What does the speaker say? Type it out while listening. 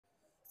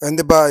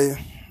Ndị be anyị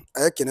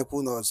ekenekwa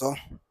unu ọzọ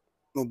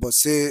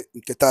n'ụbọchị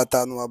nke taata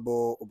anụwa bụ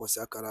ụbọchị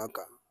akara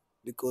aka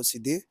dịka o si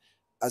dị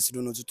asịrị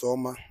n'ụtụtụ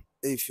ọma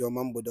ehihie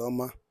ọma mgbede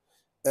ọma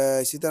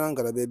site na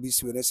ngalaba ebe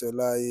isi were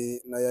soro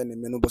anyị na ya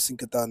na-eme n'ụbọchị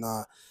nke taa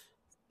na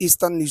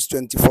Eastern News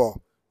 24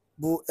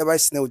 bụ ebe anyị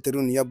si na-ewetara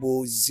unu ya bụ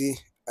ozizi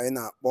anyị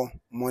na-akpọ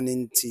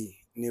morning tea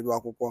n'iru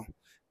akwụkwọ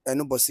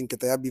n'ụbọchị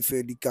nketa ya bụ ife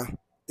dịka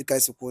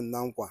anyị si kwuo na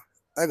nkwa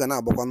anyị ga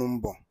na-agbakwanụ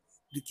mbọ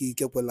dịka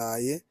ike kwela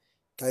anyị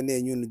ka anyị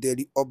na-enye unu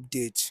daily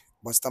update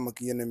gbasịta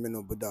maka ihe na-eme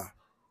n'obodo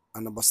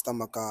a na gbasịta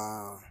maka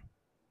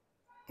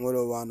nwere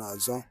ụwa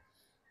na-azọ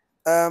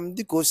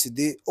dịka o si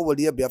dị o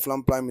nwere ihe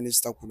Biafran Prime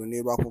Minister kwuru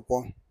n'iru akwụkwọ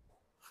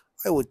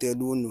anyị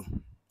wetara unu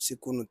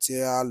sikwa unu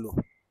tie alụ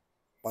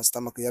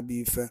gbasịta maka ya bụ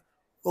ife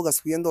ọ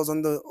gasịkwa ihe ndị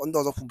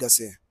ọzọ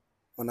kwugasị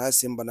mana anyị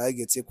si mba na anyị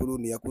ga-etinyekwuru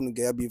unu ya ka unu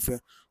ga ya bụ ife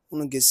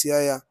unu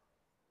ga-esia ya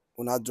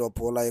unu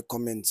adrọpụla anyị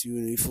kọmentị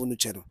unu ife unu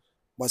chere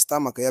gbasịta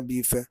maka ya bụ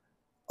ife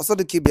ọsọ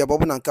dị ka ịbịa bụ ọ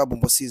bụ na nke a bụ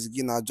mbọsị izu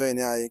gị na-ajọin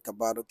anyị ka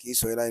barụ ka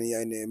isonyere anyị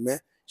anyị na-eme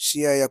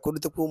shia ya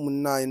kọritekwa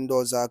ụmụnne anyị ndị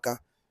ọzọ aka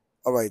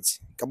alright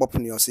ka gbapụ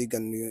na ya ọsọ ịga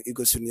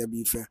igosi ya bụ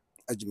ife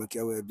aji maka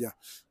ya wee bịa.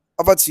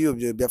 Over to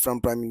you,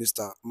 Biafran Prime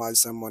Minister Mazi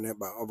Simon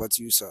Ekpa. Over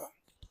to you, sir.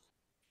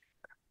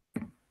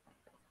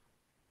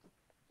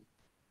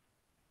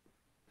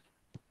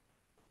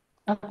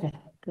 Okay,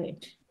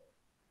 great.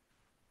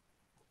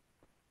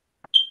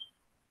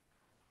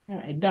 All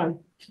right, done.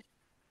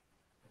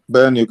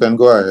 Ben, you can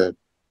go ahead.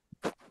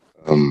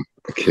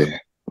 Okay.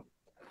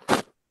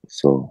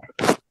 So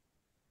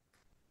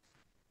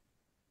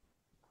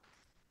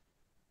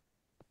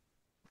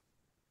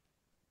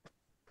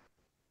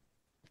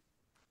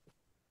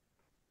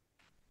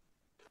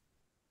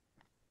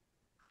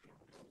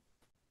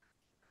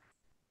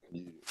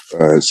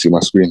see my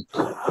screen.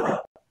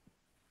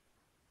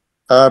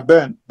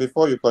 Ben,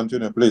 before you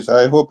continue, please,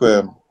 I hope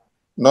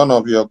none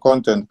of your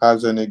content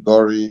has any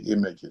gory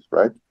images,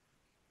 right?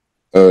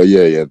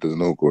 Yeah, there's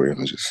no gory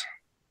images.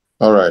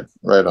 All right,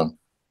 right on.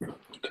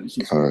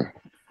 All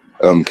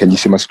right. Can you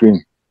see my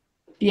screen?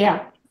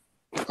 Yeah.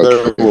 Okay.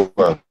 Very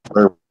well.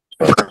 Very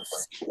well.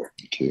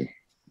 Okay.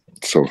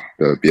 So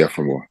the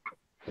Biafran War.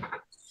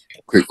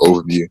 Quick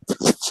overview.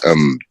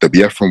 The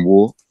Biafran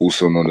War,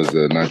 also known as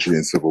the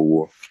Nigerian Civil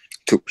War,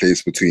 took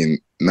place between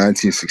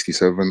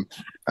 1967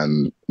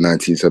 and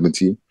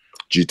 1970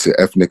 due to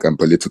ethnic and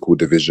political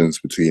divisions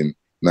between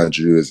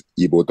Nigeria's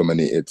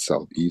Igbo-dominated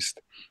southeast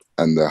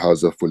and the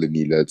Hausa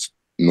Fulani-led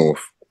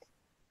north.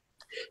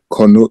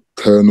 Colonel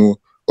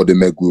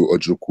Odemegwu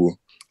Ojukwu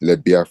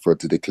led Biafra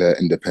to declare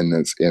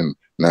independence in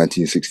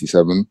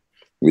 1967,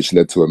 which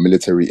led to a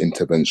military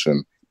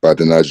intervention by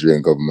the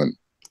Nigerian government,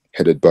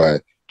 headed by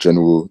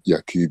General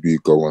Yakubu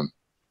Gowon.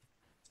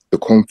 The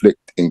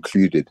conflict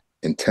included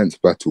intense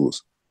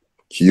battles,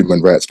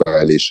 human rights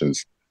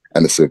violations,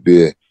 and a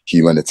severe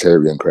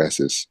humanitarian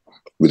crisis,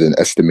 with an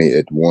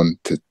estimated 1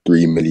 to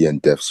 3 million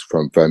deaths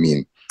from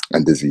famine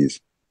and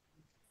disease.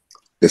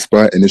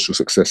 Despite initial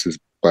successes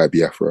by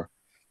Biafra,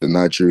 the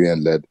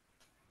Nigerian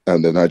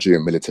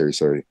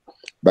military,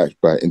 backed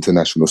by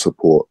international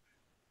support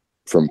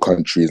from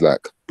countries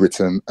like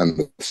Britain and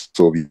the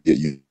Soviet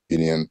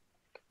Union,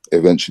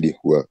 eventually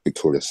were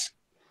victorious.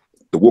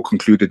 The war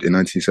concluded in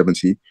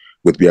 1970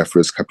 with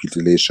Biafra's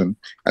capitulation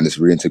and its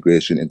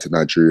reintegration into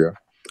Nigeria,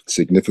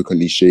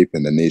 significantly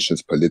shaping the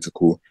nation's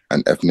political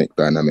and ethnic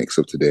dynamics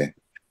of today.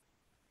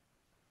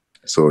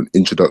 So, an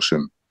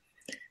introduction.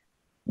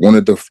 One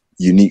of the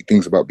unique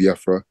things about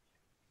Biafra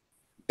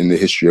in the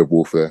history of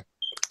warfare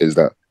is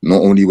that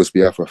not only was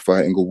Biafra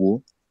fighting a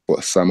war,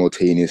 but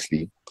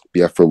simultaneously,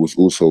 Biafra was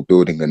also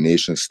building a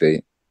nation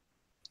state,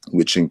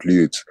 which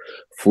includes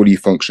fully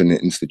functioning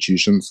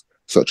institutions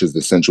such as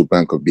the Central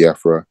Bank of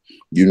Biafra,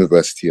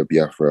 University of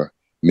Biafra,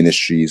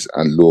 ministries,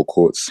 and law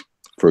courts.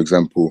 For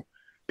example,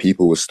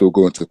 people were still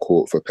going to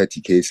court for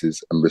petty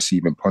cases and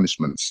receiving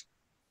punishments,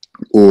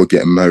 or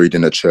getting married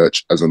in a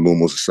church as a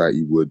normal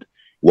society would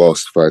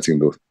whilst fighting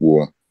the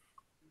war.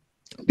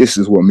 This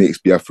is what makes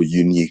Biafra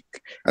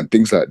unique, and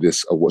things like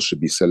this are what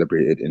should be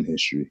celebrated in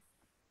history.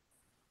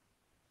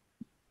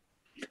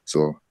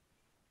 So,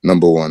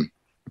 number one,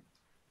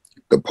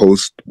 the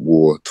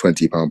post-war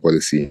 £20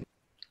 policy.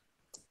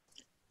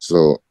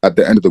 So, at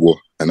the end of the war,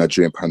 a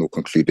Nigerian panel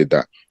concluded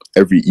that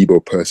every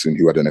Igbo person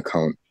who had an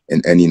account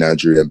in any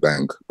Nigerian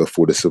bank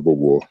before the Civil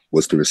War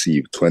was to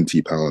receive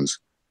 £20.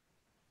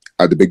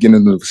 At the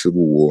beginning of the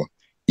Civil War,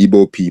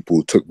 Igbo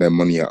people took their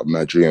money out of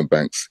Nigerian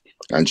banks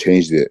and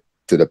changed it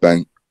to the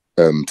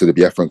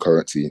Biafran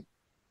currency.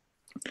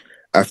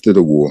 After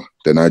the war,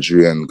 the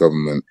Nigerian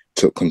government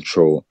took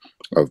control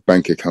of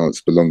bank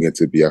accounts belonging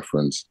to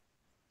Biafrans.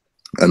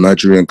 A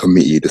Nigerian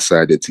committee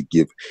decided to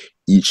give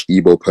each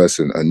Igbo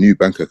person a new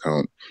bank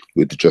account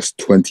with just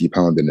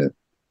 £20 in it.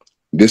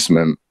 This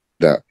meant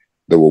that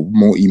there were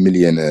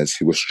multi-millionaires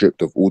who were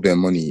stripped of all their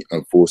money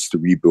and forced to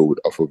rebuild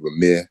off of a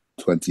mere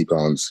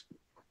 £20.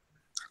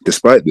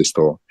 Despite this,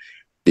 though,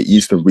 the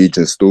eastern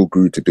region still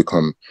grew to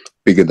become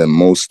bigger than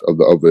most of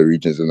the other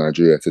regions in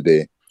Nigeria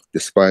today,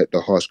 despite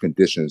the harsh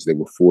conditions they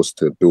were forced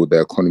to build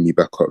their economy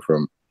back up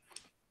from.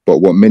 But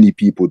what many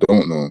people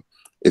don't know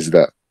is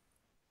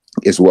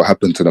what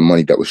happened to the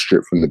money that was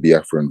stripped from the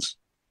Biafrans.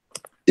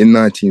 In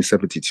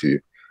 1972,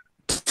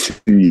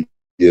 2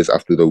 years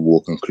after the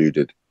war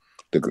concluded,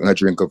 the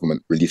Nigerian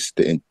government released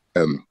the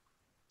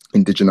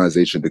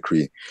indigenization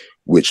decree,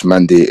 which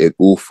mandated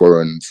all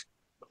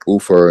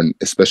foreign,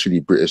 especially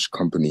British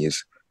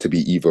companies, to be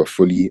either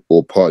fully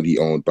or partly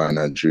owned by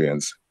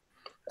Nigerians.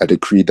 A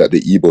decree that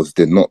the Igbos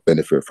did not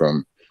benefit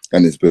from,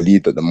 and it's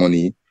believed that the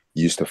money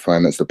used to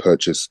finance the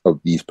purchase of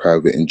these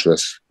private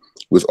interests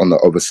was on the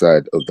other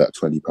side of that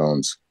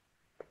 £20.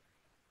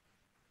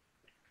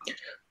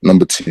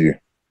 Number 2,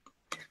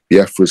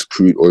 Biafra's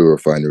crude oil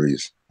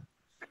refineries.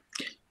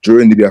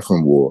 During the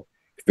Biafran War,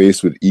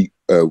 faced with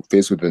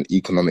an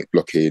economic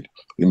blockade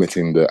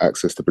limiting the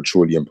access to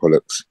petroleum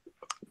products,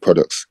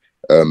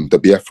 the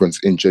Biafrans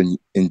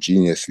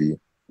ingeniously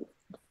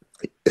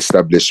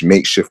established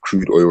makeshift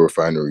crude oil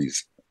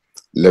refineries.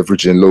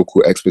 Leveraging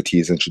local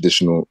expertise and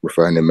traditional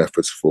refining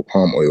methods for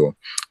palm oil,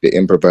 they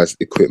improvised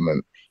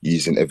equipment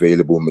using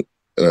available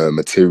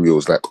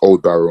materials like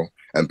old barrel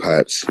and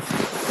pipes.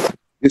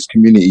 This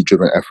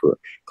community-driven effort,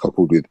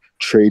 coupled with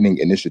training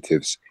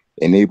initiatives,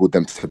 enabled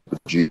them to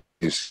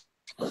produce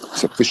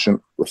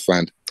sufficient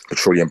refined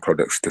petroleum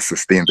products to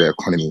sustain their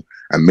economy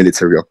and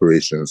military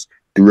operations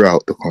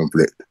throughout the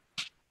conflict.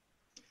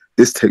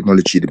 This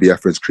technology the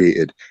Biafrans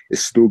created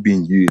is still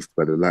being used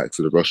by the likes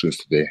of the Russians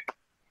today.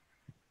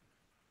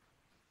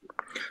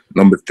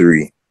 Number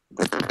 3,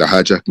 the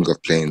hijacking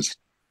of planes.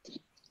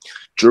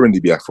 During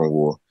the Biafran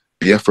War,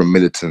 Biafran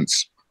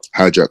militants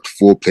hijacked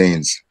 4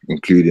 planes,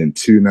 including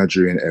 2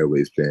 Nigerian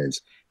Airways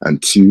planes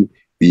and 2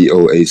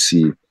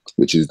 BOAC,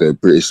 which is the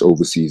British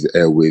Overseas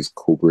Airways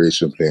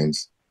Corporation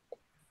planes.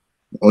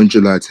 On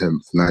July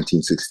 10th,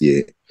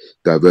 1968,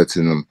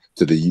 diverting them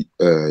to the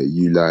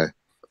Ulai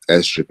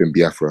airstrip in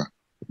Biafra.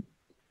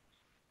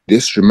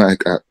 This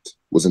dramatic act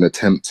was an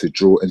attempt to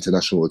draw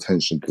international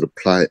attention to the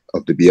plight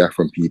of the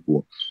Biafran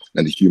people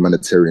and the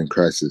humanitarian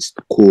crisis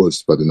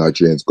caused by the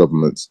Nigerian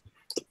government's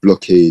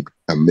blockade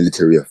and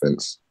military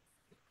offense.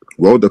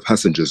 While the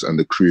passengers and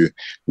the crew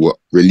were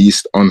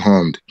released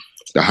unharmed,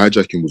 the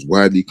hijacking was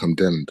widely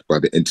condemned by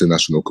the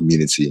international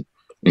community,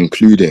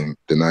 including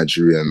the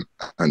Nigerian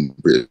and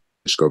British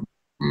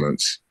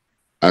governments,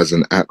 as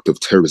an act of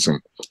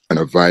terrorism and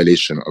a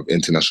violation of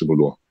international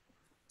law.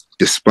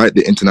 Despite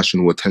the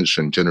international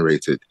attention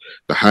generated,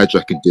 the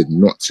hijacking did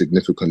not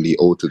significantly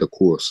alter the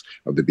course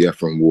of the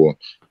Biafran War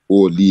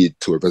or lead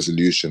to a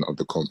resolution of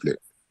the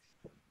conflict.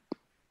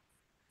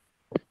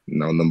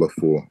 Now, number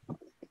 4,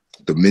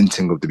 the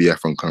minting of the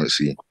Biafran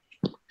currency.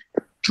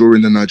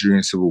 During the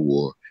Nigerian Civil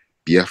War,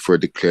 Biafra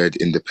declared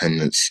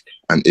independence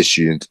and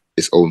issued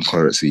its own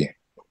currency,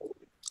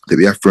 the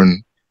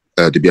Biafran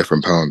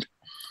pound.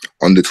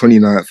 On the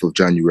 29th of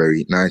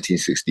January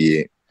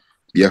 1968,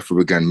 Biafra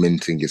began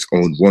minting its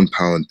own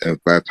 £1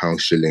 and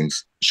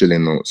 £5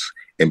 shilling notes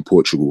in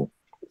Portugal.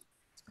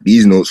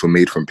 These notes were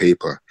made from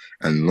paper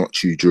and not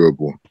too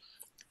durable.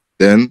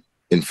 Then,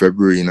 in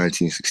February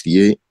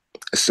 1968,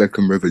 a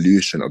second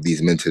revolution of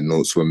these minted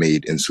notes were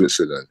made in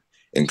Switzerland,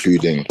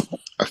 including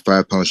a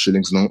 £5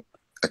 shillings note,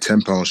 a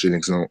 £10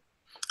 shillings note,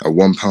 a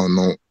 £1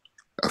 note,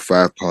 a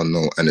 £5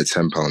 note, and a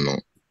 £10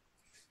 note.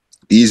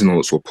 These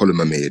notes were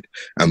polymer made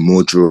and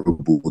more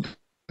durable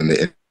than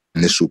the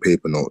initial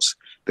paper notes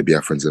the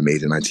Biafrans had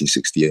made in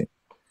 1968.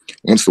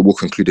 Once the war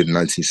concluded in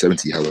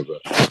 1970, however,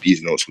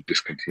 these notes were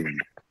discontinued.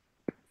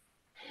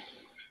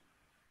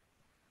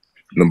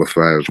 Number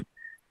 5,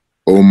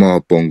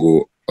 Omar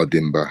Bongo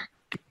Ondimba.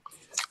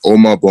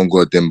 Omar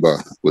Bongo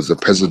Ondimba was the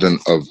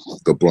president of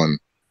Gabon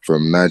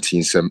from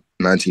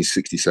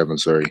 1967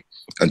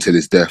 until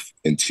his death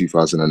in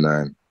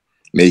 2009,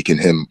 making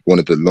him one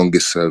of the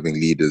longest serving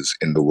leaders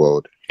in the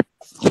world.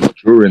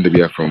 During the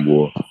Biafran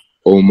War,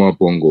 Omar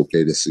Bongo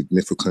played a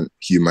significant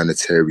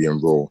humanitarian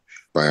role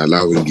by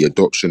allowing the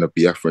adoption of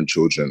Biafran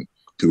children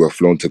who were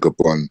flown to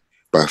Gabon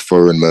by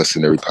foreign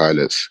mercenary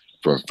pilots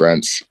from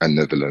France and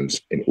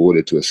Netherlands in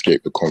order to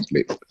escape the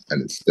conflict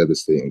and its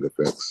devastating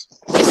effects.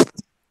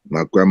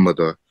 My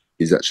grandmother,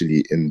 who's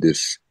actually in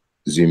this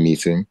Zoom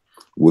meeting,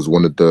 was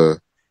one of the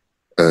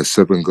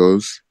 7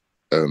 girls,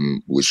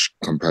 which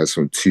comprised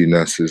from 2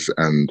 nurses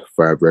and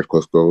 5 Red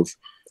Cross girls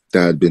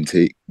that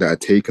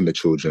had taken the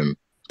children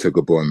to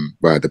Gabon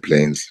via the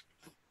planes.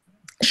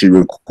 She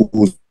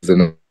recalls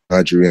the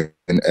Nigerian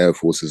Air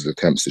Force's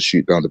attempts to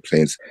shoot down the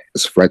planes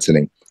as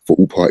threatening for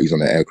all parties on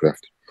the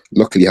aircraft.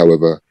 Luckily,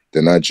 however,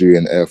 the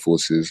Nigerian Air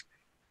Forces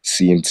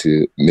seemed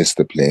to miss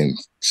the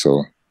planes.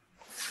 So,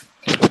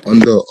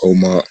 under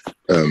Omar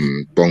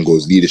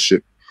Bongo's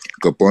leadership,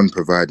 Gabon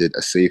provided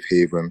a safe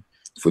haven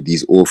for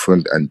these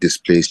orphaned and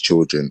displaced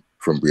children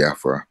from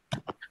Biafra.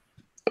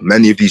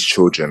 Many of these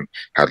children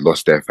had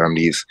lost their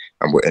families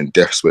and were in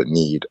desperate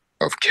need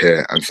of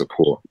care and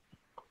support.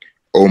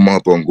 Omar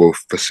Bongo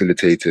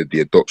facilitated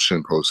the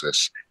adoption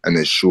process and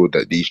ensured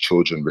that these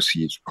children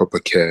received proper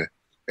care,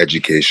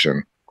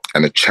 education,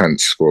 and a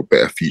chance for a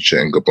better future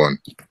in Gabon.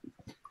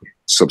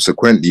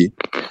 Subsequently,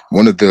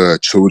 one of the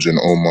children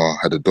Omar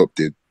had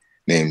adopted,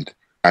 named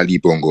Ali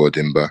Bongo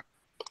Ondimba,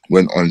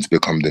 went on to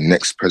become the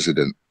next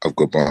president of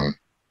Gabon.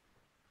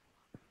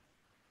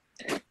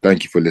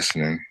 Thank you for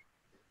listening.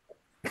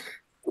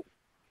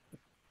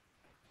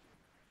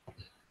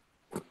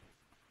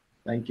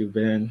 Thank you,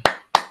 Ben.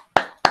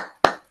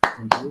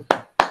 Thank you.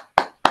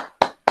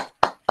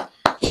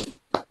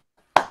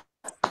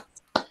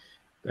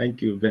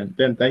 Thank you, Ben.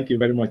 Ben, thank you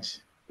very much.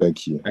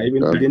 Thank you.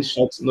 Even within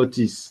short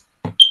notice,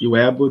 you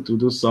were able to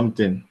do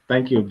something.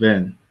 Thank you,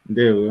 Ben.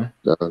 There.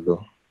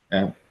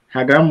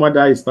 Her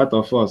grandmother is part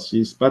of us.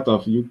 She's part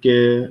of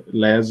UK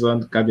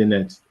liaison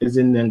cabinet.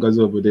 Isn't Ngozi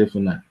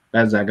Obudefuna?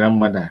 That's her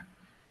grandmother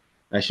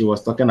that she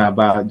was talking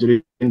about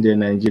during the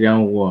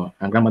Nigerian war.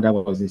 Her grandmother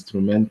was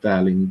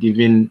instrumental in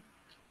giving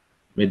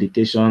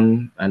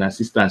medication and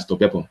assistance to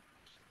people.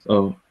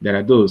 So there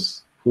are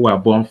those who are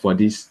born for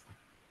this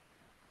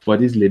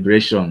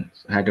liberation.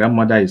 Her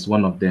grandmother is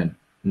one of them.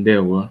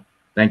 There were.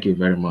 Thank you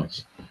very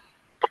much.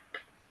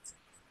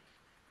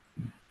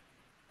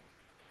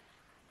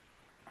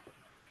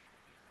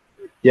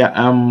 Yeah,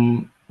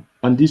 on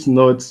this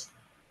note,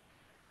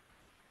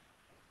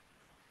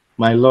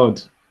 my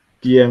Lord,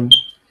 PM,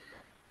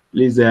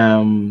 please,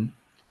 any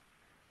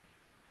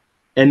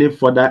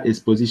further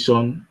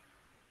exposition?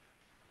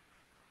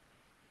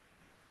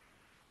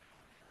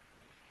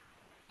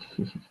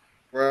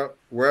 Well,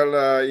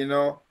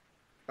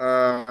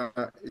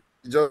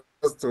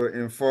 just to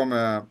inform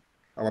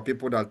our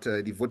people that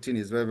the voting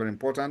is very, very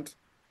important.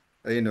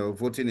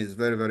 Voting is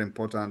very, very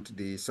important.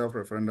 The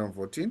self-referendum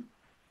voting.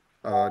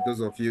 Those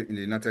of you in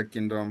the United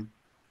Kingdom,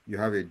 you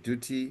have a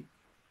duty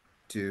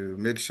to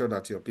make sure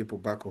that your people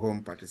back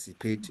home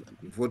participate in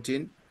the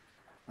voting.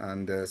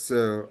 And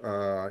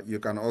so you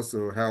can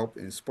also help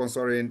in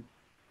sponsoring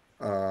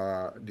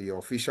the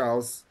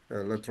officials,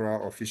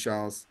 electoral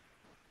officials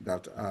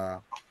that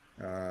are,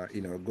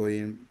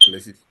 going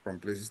from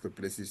places to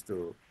places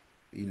to,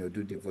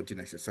 do the voting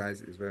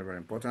exercise is very, very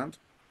important.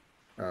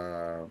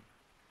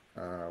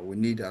 We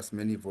need as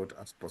many votes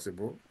as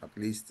possible. At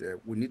least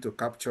we need to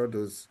capture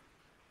those,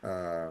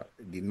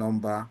 the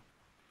number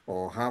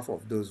or half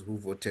of those who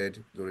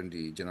voted during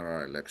the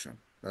general election.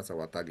 That's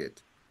our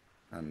target.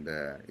 And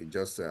it's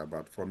just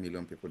about 4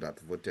 million people that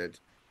voted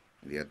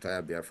in the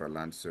entire Biafra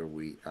land. So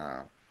we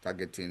are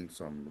targeting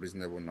some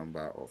reasonable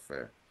number of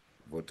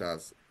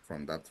voters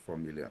from that 4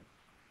 million.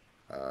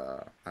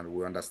 And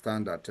we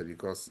understand that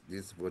because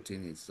this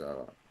voting is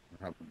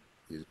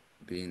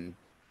being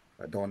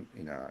done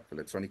in an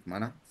electronic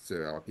manner, so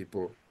our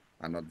people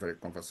are not very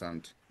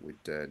conversant with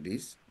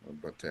this,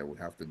 but we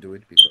have to do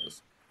it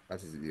because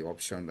that is the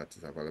option that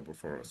is available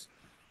for us.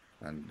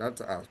 And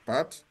that as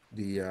part,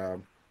 the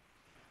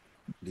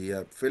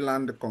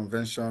Finland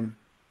Convention,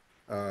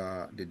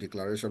 the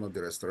Declaration of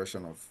the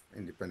Restoration of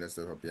Independence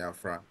of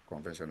Biafra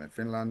Convention in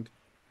Finland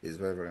is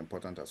very, very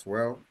important as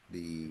well.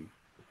 The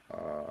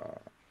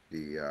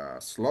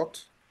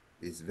slot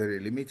is very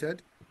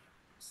limited.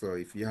 So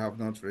if you have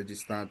not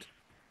registered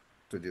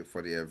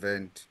for the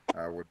event,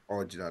 I would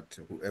urge that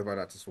whoever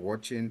that is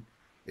watching,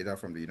 either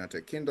from the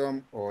United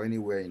Kingdom or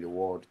anywhere in the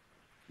world,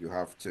 you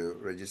have to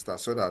register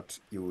so that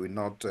you will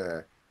not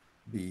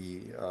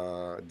be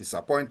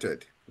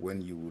disappointed when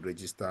you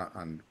register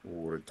and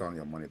will return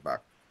your money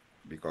back,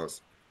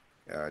 because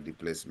the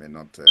place may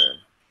not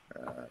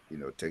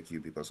take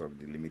you because of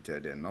the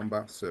limited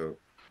number. So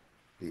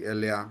the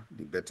earlier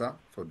the better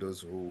for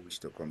those who wish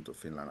to come to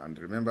Finland. And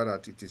remember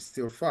that it is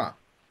still far.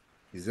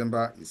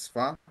 December is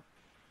far,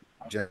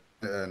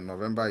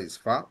 November is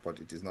far, but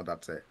it is not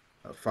that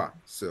far.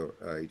 So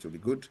it will be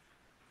good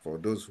for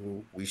those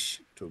who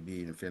wish to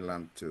be in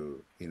Finland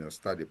to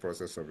start the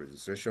process of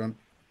registration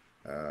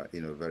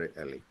very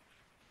early.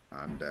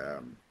 And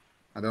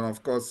then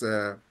of course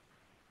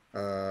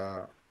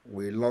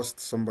we lost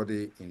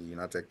somebody in the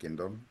United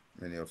Kingdom.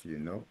 Many of you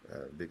know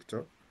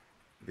Victor.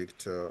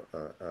 Victor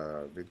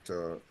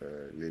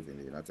lived in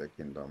the United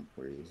Kingdom.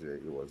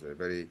 He was a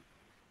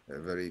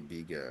very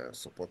big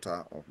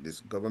supporter of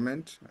this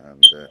government,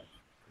 and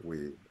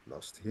we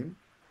lost him.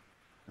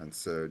 And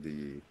so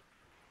the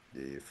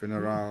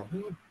funeral,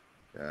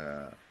 we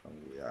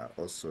are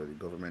also, the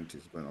government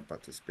is going to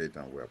participate,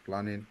 and we are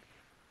planning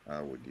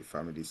with the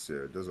family.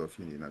 So those of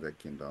you in the United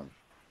Kingdom,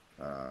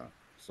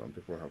 some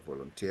people have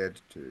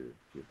volunteered to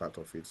be part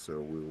of it.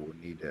 So we will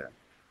need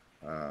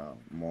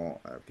more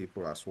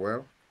people as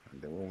well.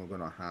 And then when we're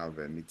going to have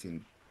a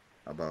meeting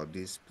about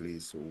this,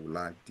 please, we would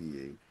like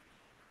the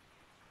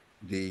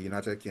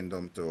United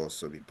Kingdom to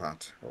also be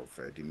part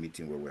of the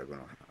meeting where we're going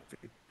to have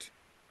it.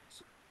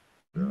 So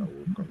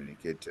we'll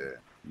communicate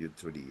you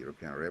through the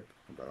European rep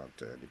about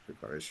the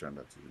preparation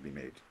that will be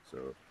made. So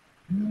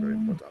it's very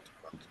important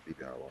to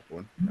be our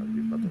own and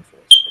be part of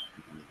us.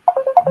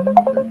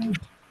 Very good,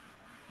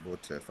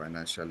 both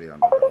financially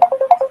and otherwise.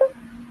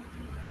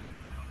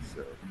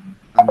 So,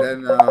 and then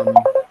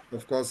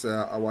of course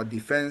our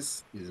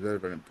defense is very,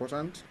 very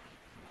important.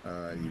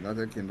 The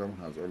United Kingdom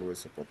has always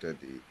supported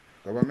the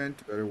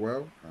government very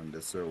well,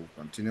 and so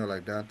continue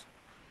like that.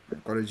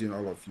 Encouraging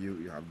all of you.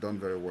 You have done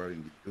very well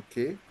in the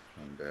UK,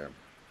 and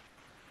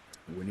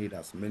we need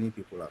as many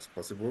people as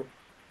possible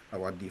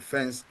our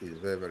defense is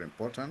very, very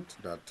important,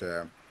 that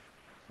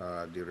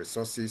the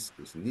resources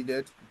is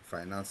needed,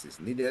 finance is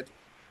needed,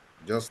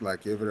 just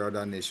like every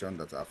other nation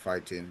that are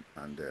fighting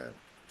and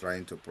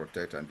trying to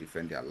protect and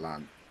defend their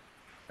land.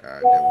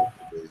 They will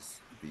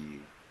always be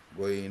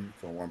going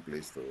from one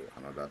place to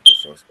another to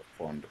source the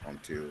fund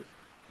until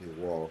the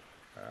war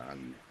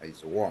and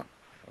is won.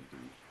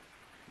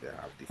 They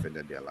have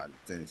defended their land.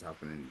 Things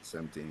happening, the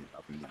same thing is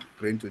happening in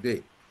Ukraine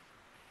today.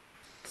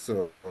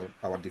 So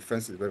our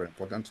defense is very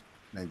important.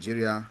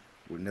 Nigeria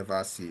will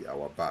never see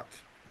our back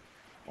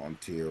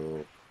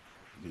until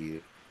the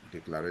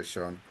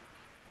declaration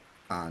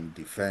and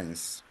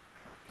defense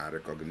and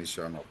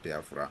recognition of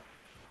Biafra.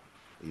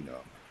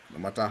 No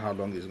matter how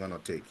long it's going to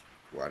take,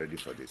 we are ready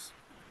for this.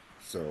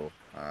 So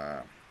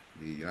the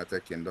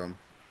United Kingdom,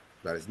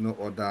 there is no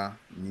other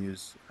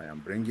news I am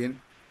bringing.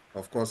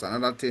 Of course,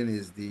 another thing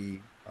is the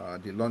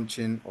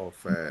launching of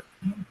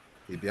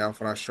the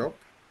Biafra shop.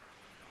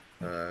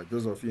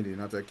 Those of you in the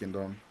United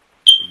Kingdom,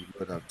 you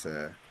know that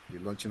the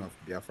launching of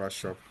Biafra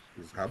shop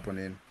is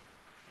happening.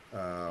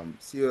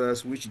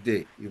 COS, which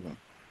day even?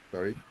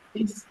 Sorry?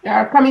 It's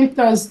coming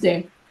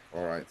Thursday.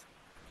 All right.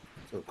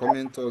 So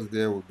coming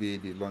Thursday will be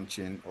the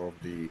launching of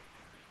the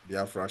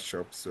Biafra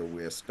shop. So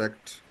we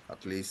expect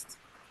at least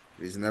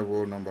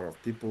reasonable number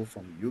of people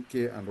from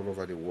UK and all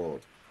over the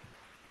world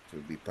to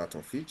be part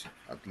of it.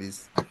 At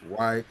least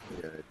while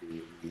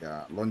we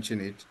are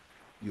launching it,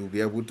 you'll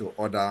be able to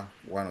order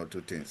one or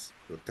two things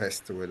to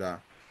test whether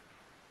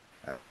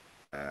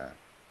the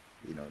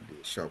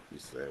shop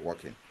is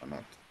working or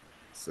not.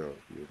 So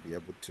you'll be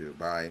able to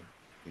buy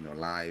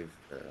live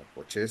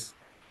purchase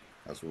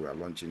as we are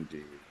launching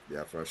the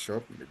Biafra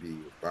shop. Maybe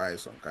you buy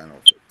some kind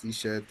of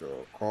t-shirt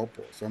or cup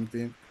or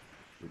something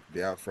with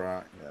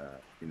Biafra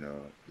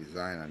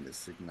design and the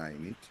signal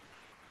in it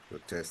to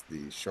test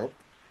the shop.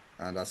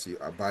 And as you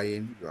are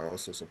buying, you are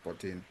also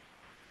supporting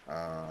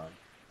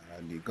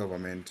the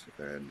government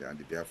and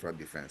the Biafra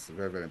defense.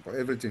 Very, very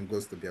important. Everything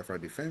goes to Biafra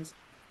defense,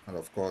 and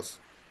of course,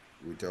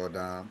 with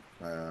other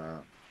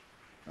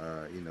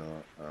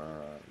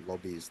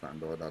lobbyists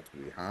and all that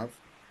we have,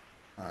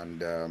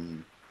 and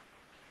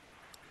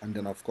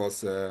then of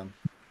course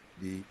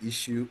the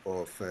issue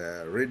of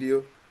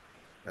radio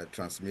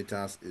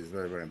transmitters is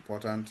very, very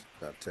important,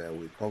 that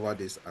we cover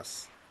this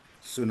as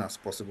soon as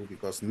possible,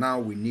 because now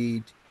we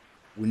need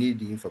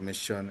the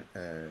information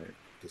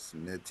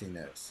disseminating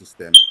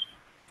system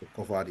to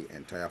cover the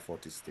entire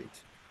 40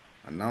 states.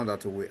 And now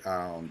that we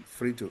are on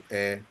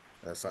free-to-air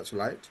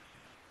satellite,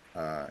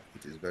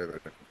 it is very,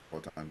 very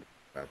important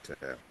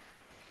that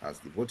as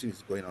the voting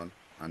is going on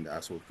and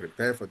as we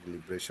prepare for the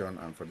liberation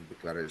and for the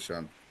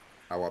declaration,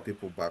 our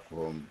people back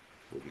home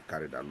will be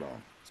carried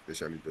along,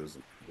 especially those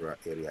rural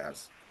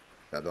areas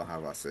that don't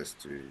have access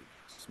to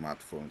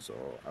smartphones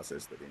or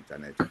access to the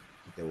internet.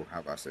 They will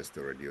have access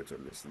to radio to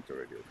listen to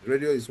radio. The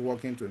radio is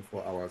working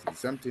 24 hours. The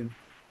same thing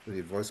to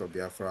the Voice of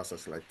Biafra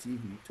satellite TV,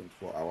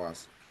 24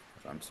 hours.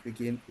 As I'm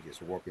speaking, it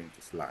is working, it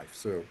is live.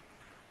 So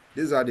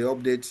these are the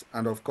updates.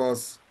 And of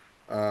course,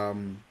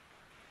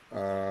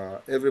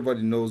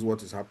 everybody knows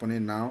what is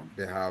happening now.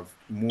 They have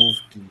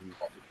moved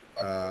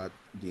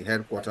the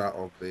headquarters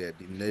of the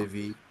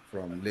Navy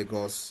from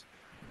Lagos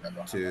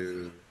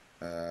to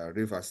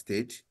River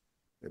State,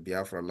 the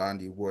Biafra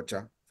land in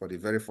water, for the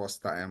very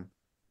first time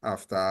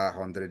after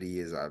 100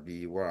 years.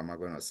 What am I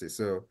going to say?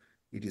 So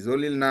it is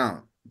only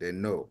now they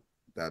know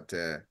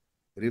that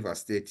River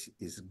State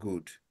is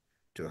good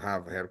to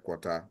have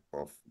headquarters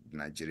of the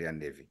Nigerian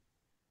Navy.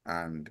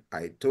 And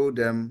I told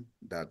them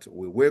that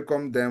we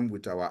welcome them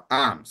with our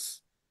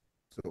arms.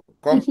 So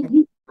come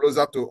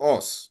closer to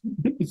us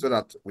so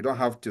that we don't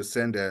have to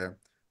send a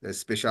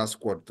special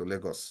squad to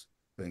Lagos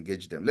to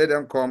engage them. Let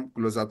them come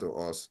closer to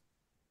us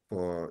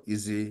for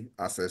easy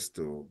access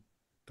to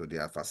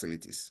their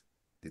facilities.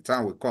 The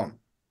time will come.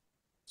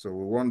 So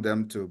we want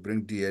them to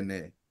bring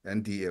DNA,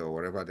 NDA, or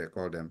whatever they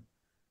call them,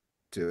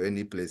 to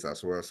any place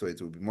as well, so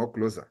it will be more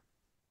closer.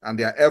 And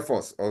their Air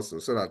Force also,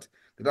 so that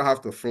they don't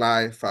have to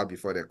fly far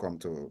before they come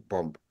to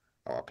bomb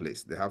our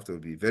place. They have to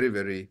be very,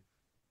 very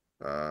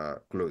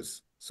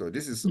close. So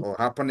this is all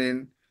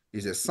happening,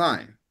 is a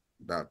sign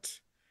that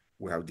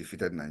we have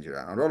defeated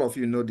Nigeria. And all of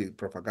you know the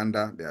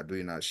propaganda they are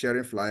doing now,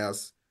 sharing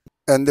flyers.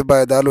 And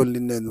by the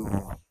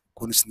alone,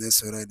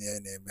 consciousness or any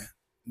name,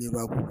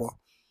 Nirapo.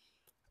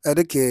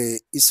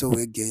 Edeke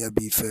isowe ge ya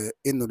bife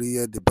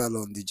inuri the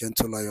ballon the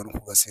gentle lion who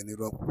was in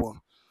Nirapo.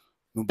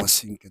 No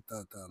basink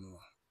tata no.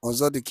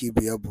 Ozo the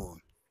kibi ya bo.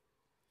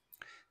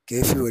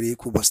 Kefi wari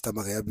kubasta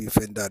maka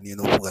bife ndani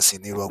no who was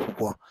in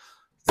Nirapo.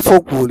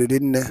 Folk would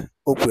didn't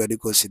open the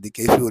cosi the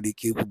kefi wari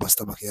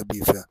kubasta maka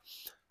bife.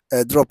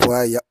 Drop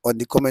wire on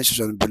the comment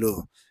section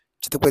below.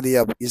 Chitopedi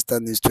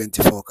Eastern News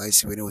 24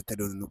 kaisi wene hotel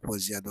no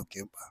pozi ya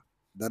dokempa.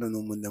 Dano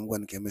no mundem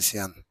gwan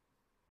kemesian.